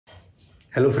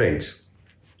Hello friends,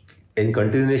 in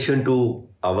continuation to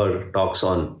our talks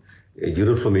on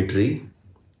Uroflowmetry,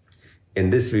 in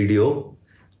this video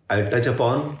I'll touch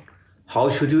upon how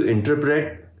should you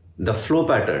interpret the flow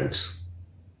patterns.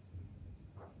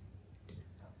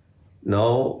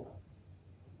 Now,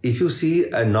 if you see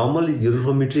a normal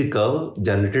Uroflowmetry curve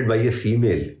generated by a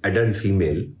female, adult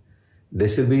female,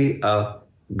 this will be a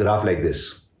graph like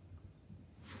this.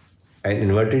 An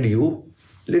inverted U,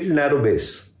 little narrow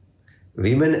base.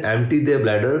 Women empty their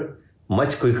bladder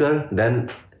much quicker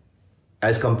than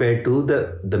as compared to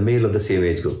the male of the same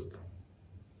age group.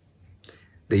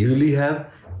 They usually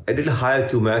have a little higher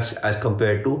Qmax as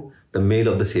compared to the male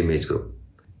of the same age group.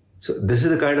 So this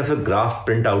is the kind of a graph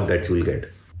printout that you will get.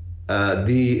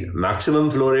 The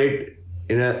maximum flow rate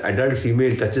in an adult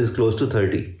female touches close to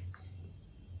 30.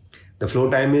 The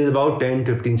flow time is about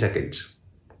 10-15 seconds.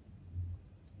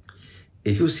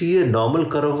 If you see a normal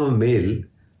curve of a male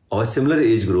of a similar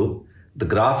age group, the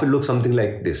graph will look something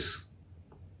like this.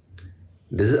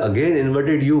 This is again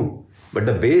inverted U, but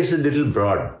the base is little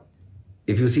broad.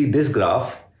 If you see this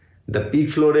graph, the peak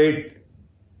flow rate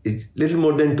is little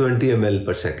more than 20 ml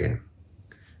per second.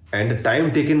 And the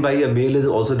time taken by a male is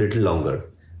also little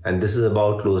longer. And this is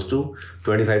about close to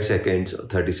 25 seconds or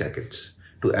 30 seconds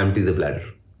to empty the bladder.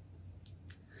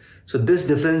 So this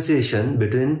differentiation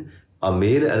between a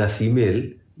male and a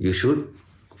female, you should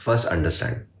first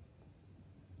understand.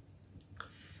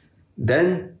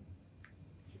 Then,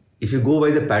 if you go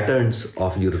by the patterns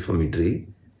of Uroflowmetry,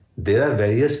 there are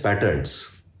various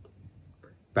patterns.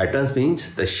 Patterns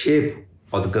means the shape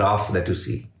of the graph that you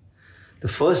see. The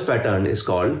first pattern is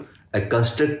called a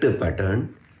constructive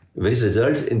pattern, which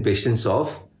results in patients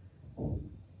of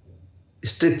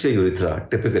stricture urethra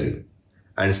typically.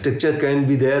 And stricture can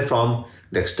be there from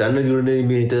the external urinary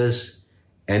meatus,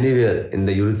 anywhere in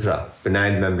the urethra,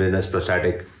 penile, membranous,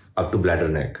 prostatic, up to bladder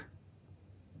neck.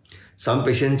 Some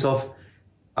patients of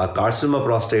carcinoma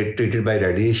prostate treated by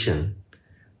radiation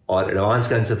or advanced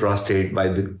cancer prostate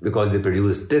because they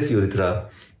produce stiff urethra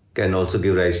can also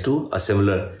give rise to a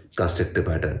similar constructive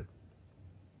pattern.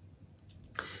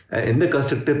 And in the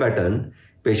constructive pattern,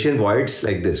 patient voids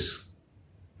like this.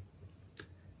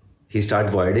 He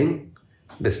starts voiding,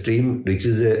 the stream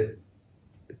reaches a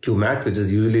Qmax, which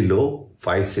is usually low,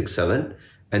 5, 6, 7,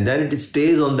 and then it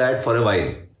stays on that for a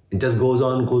while. It just goes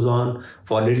on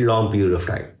for a little long period of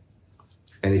time.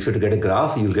 And if you get a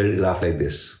graph, you will get a graph like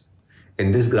this.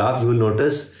 In this graph, you will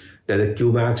notice that the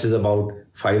Qmax is about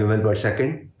 5 ml per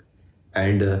second,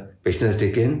 and patient has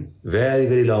taken very,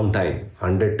 very long time,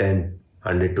 110,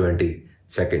 120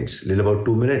 seconds, little about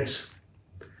 2 minutes.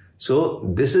 So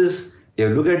this is, if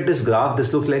you look at this graph,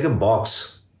 this looks like a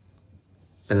box.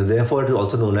 And therefore, it is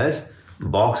also known as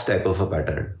box type of a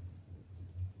pattern.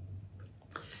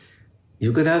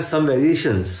 You can have some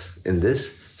variations in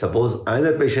this. Suppose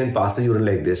another patient passes urine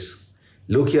like this.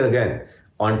 Look here again.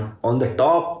 On the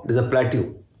top, there's a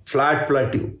plateau, flat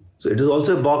plateau. So it is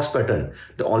also a box pattern.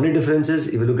 The only difference is,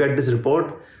 if you look at this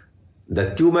report,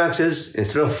 the Qmax is,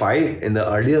 instead of 5 in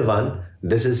the earlier one,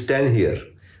 this is 10 here.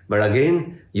 But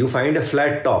again, you find a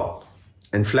flat top.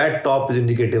 And flat top is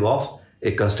indicative of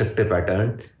a constructive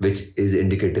pattern, which is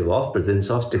indicative of presence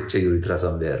of stricture urethra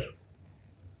somewhere.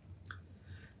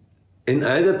 In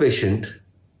another patient,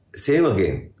 same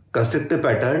again, constructive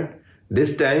pattern.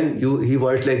 This time he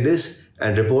voids like this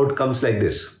and report comes like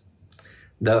this.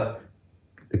 The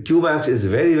Qmax is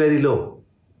very, very low,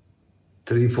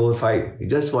 3, 4, 5. He's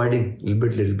just voiding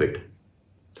little bit.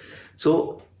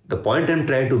 So the point I'm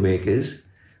trying to make is,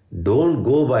 don't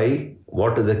go by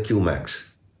what is the Qmax.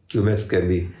 Qmax can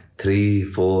be 3,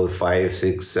 4, 5,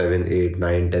 6, 7, 8,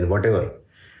 9, 10, whatever.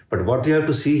 But what you have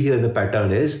to see here in the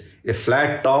pattern is a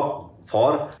flat top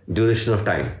for duration of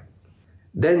time.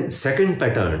 Then second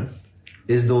pattern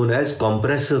is known as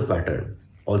compressor pattern,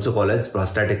 also called as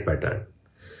prostatic pattern.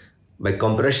 By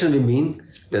compression, we mean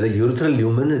that the urethral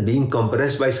lumen is being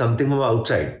compressed by something from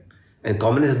outside. And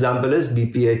commonest example is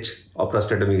BPH or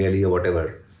prostatomegaly or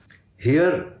whatever.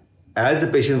 Here, as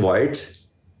the patient voids,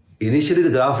 initially the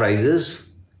graph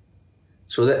rises.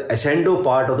 So the ascendo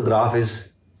part of the graph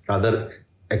is rather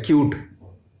acute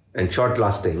and short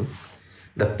lasting.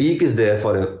 The peak is there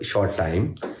for a short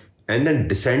time, and then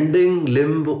descending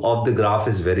limb of the graph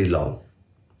is very long.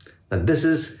 Now this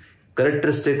is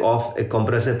characteristic of a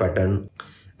compressor pattern,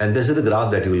 and this is the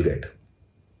graph that you will get.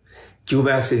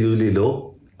 Qmax is usually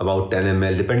low, about 10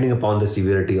 ml, depending upon the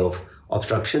severity of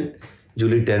obstruction.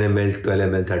 Usually 10 ml, 12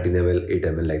 ml, 13 ml, 8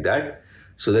 ml like that.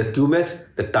 So the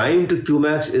Qmax, the time to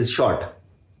Qmax is short.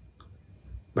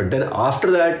 But then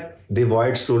after that, they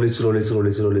void slowly,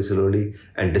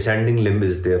 and descending limb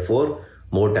is therefore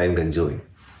more time consuming.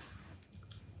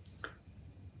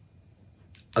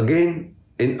 Again,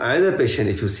 in either patient,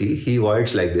 if you see, he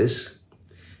voids like this.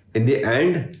 In the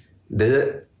end,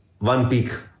 there's one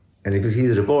peak. And if you see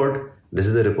his report, this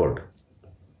is the report.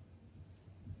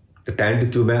 The time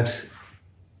to Qmax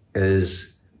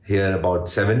is here about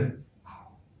 7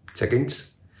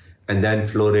 seconds. And then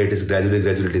flow rate is gradually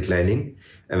declining.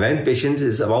 And when patient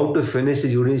is about to finish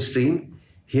his urinary stream,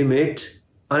 he makes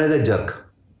another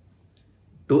jerk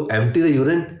to empty the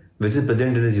urine which is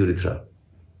present in his urethra.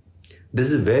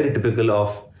 This is very typical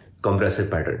of compressive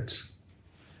patterns.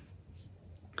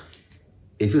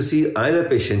 If you see another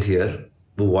patient here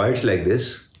who voids like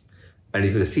this, and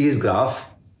if you see his graph,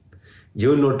 you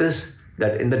will notice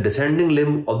that in the descending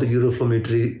limb of the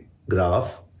uroflowmetry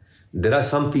graph, there are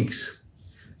some peaks.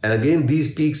 And again,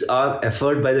 these peaks are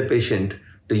effort by the patient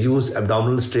to use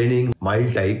abdominal straining,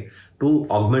 mild type, to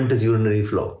augment his urinary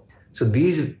flow. So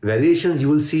these variations you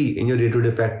will see in your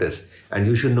day-to-day practice, and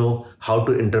you should know how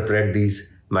to interpret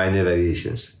these minor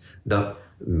variations. The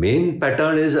main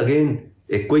pattern is again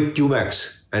a quick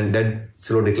Qmax and then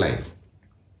slow decline.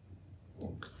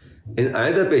 In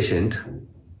either patient,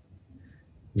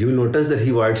 you will notice that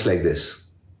he voids like this.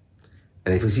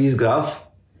 And if you see his graph,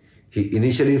 he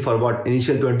initially, for about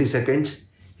initial 20 seconds,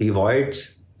 he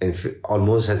voids and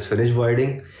almost has finished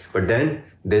voiding, but then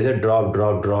there's a drop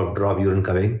urine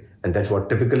coming, and that's what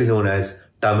typically known as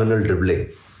terminal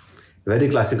dribbling. Very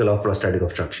classical of prostatic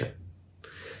obstruction.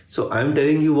 So I'm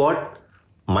telling you what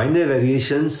minor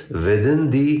variations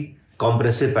within the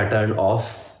compressive pattern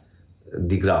of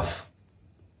the graph.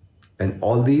 And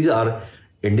all these are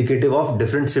indicative of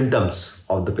different symptoms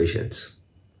of the patients.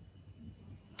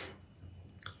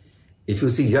 If you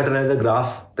see yet another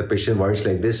graph, the patient voids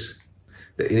like this.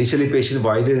 The initially patient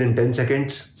voided in 10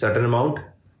 seconds, certain amount,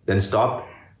 then stopped,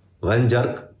 one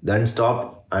jerk, then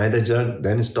stopped, another jerk,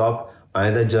 then stopped,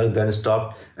 another jerk, then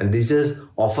stopped. And this is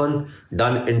often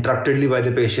done interruptedly by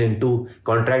the patient to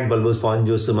contract bulbous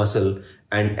spongiosum muscle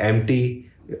and empty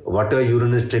whatever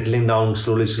urine is trickling down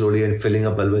slowly and filling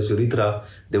up bulbous urethra.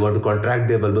 They want to contract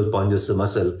their bulbous spongiosum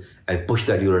muscle and push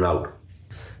that urine out.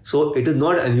 So it is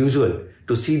not unusual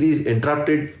to see these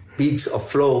interrupted peaks of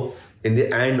flow in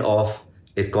the end of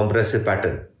a compressive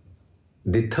pattern.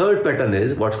 The third pattern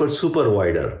is what's called super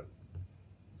voider.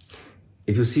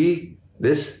 If you see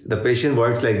this, the patient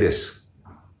voids like this.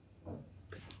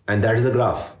 And that is the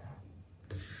graph.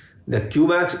 The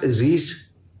Qmax is reached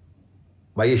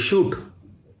by a shoot.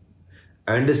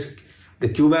 And the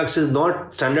Qmax is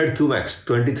not standard Qmax,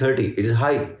 20, 30. It is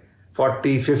high,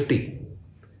 40, 50.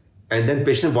 And then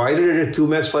patient voided at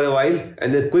Qmax for a while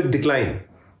and then quick decline.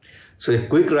 So a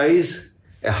quick rise,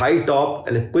 a high top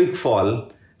and a quick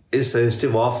fall is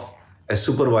suggestive of a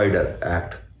super voider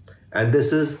act. And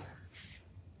this is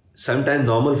sometimes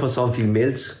normal for some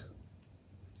females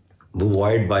who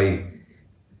void by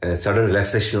a sudden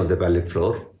relaxation of the pelvic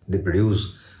floor. They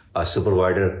produce a super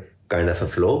voider kind of a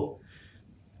flow.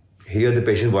 Here the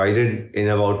patient voided in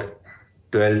about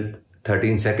 12,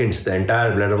 13 seconds, the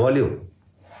entire bladder volume.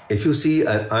 If you see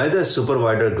another super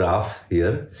voider graph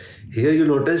here you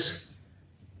notice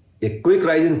a quick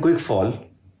rise and quick fall,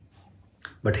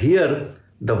 but here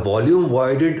the volume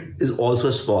voided is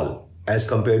also small as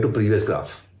compared to previous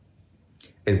graph.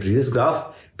 In previous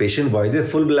graph, patient voided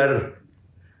full bladder,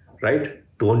 right?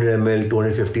 200 ml,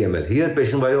 250 ml. Here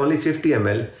patient voided only 50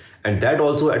 ml, and that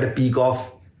also at a peak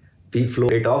flow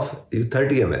rate of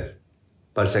 30 ml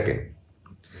per second.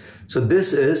 So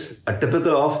this is a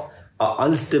typical of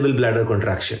unstable bladder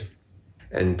contraction,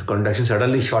 and contraction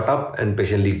suddenly shot up and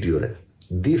patient leaked urine.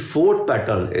 The fourth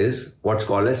pattern is what's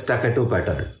called a staccato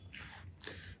pattern.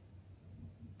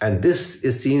 And this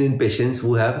is seen in patients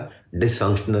who have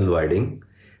dysfunctional voiding.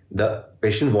 The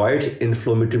patient voids in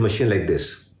flowmetry machine like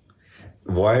this.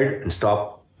 Void and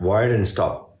stop, void and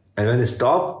stop. And when they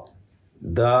stop,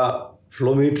 the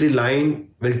flowmetry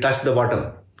line will touch the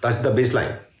bottom, touch the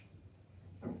baseline.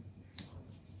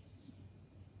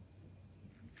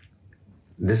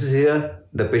 This is here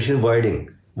the patient voiding,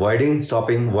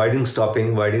 stopping, voiding,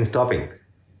 stopping, voiding, stopping.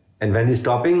 And when he's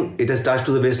stopping, it has touched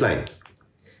to the baseline.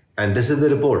 And this is the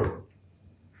report.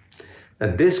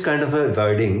 Now this kind of a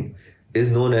voiding is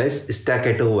known as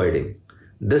staccato voiding.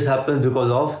 This happens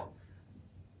because of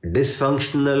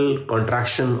dysfunctional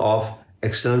contraction of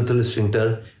external through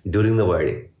sphincter during the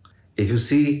voiding. If you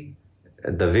see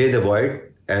the way the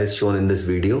void as shown in this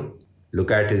video, look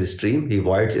at his stream, he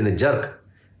voids in a jerk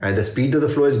and the speed of the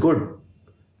flow is good,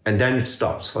 and then it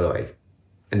stops for a while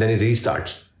and then it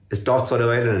restarts. It stops for a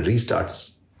while and it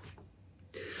restarts.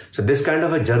 So this kind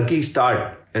of a jerky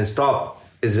start and stop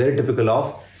is very typical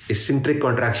of eccentric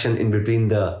contraction in between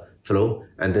the flow,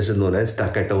 and this is known as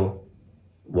staccato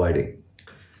voiding.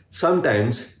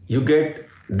 Sometimes you get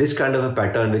this kind of a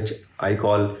pattern, which I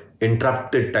call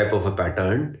interrupted type of a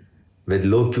pattern with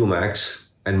low Qmax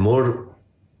and more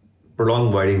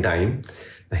prolonged voiding time.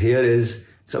 Here is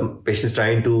some patients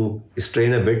trying to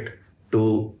strain a bit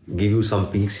to give you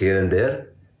some peaks here and there.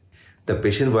 The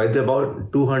patient voided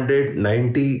about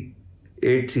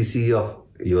 298 cc of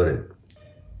urine.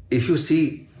 If you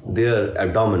see their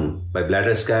abdomen by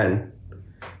bladder scan,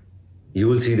 you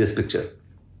will see this picture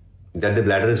that the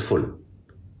bladder is full.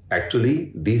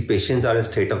 Actually, these patients are in a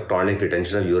state of chronic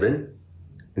retention of urine,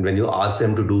 and when you ask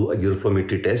them to do a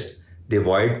uroflowmetry test, they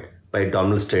void by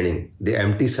abdominal straining. They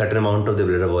empty certain amount of the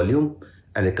bladder volume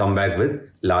and they come back with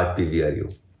large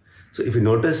PVRU. So if you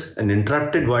notice an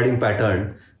interrupted voiding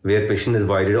pattern where patient is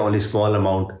voided only small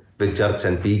amount with jerks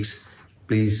and peaks,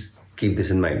 please keep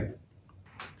this in mind.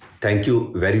 Thank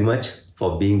you very much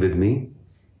for being with me.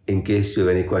 In case you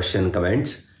have any question,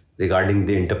 comments regarding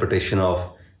the interpretation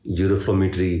of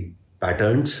uroflowmetry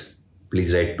patterns,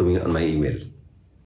 please write to me on my email.